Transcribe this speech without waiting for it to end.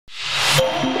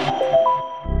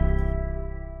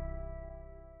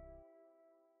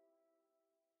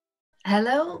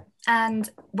Hello and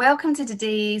welcome to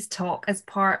today's talk as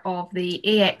part of the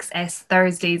AXS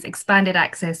Thursday's Expanded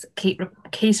Access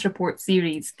Case Report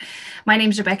series. My name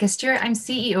is Rebecca Stewart. I'm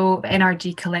CEO of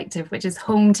NRG Collective, which is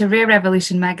home to Rare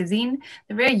Revolution magazine,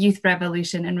 the Rare Youth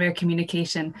Revolution and Rare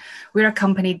Communication. We're a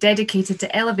company dedicated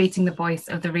to elevating the voice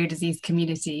of the rare disease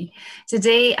community.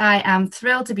 Today, I am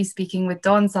thrilled to be speaking with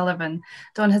Dawn Sullivan.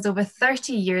 Dawn has over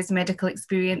 30 years medical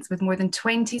experience with more than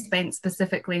 20 spent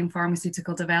specifically in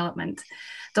pharmaceutical development.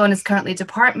 Dawn is currently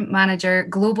Department Manager,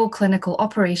 Global Clinical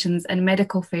Operations and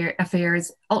Medical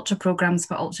Affairs Ultra Programs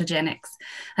for Ultragenyx.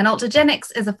 And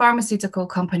Ultragenyx is a pharmaceutical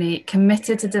company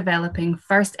committed to developing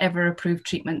first ever approved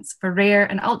treatments for rare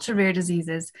and ultra rare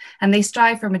diseases, and they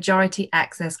strive for majority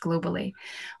access globally.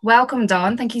 Welcome,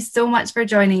 Dawn. Thank you so much for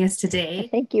joining us today.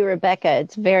 Thank you, Rebecca.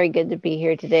 It's very good to be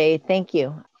here today. Thank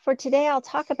you. For today, I'll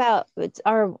talk about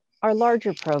our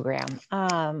larger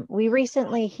program. We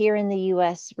recently here in the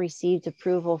US received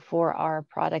approval for our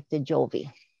product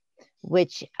Dojolvi,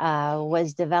 which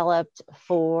was developed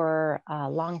for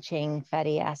long-chain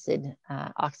fatty acid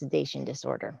oxidation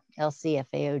disorder,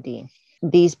 LC-FAOD.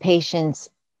 These patients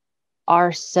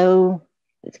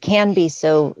can be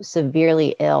so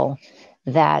severely ill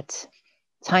that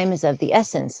time is of the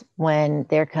essence when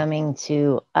they're coming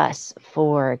to us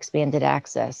for expanded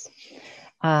access.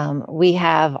 We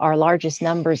have our largest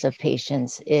numbers of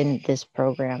patients in this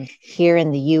program. Here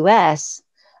in the US,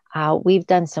 we've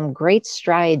done some great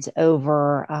strides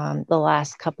over the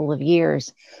last couple of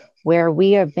years where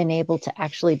we have been able to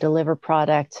actually deliver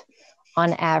product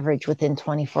on average within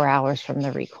 24 hours from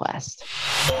the request.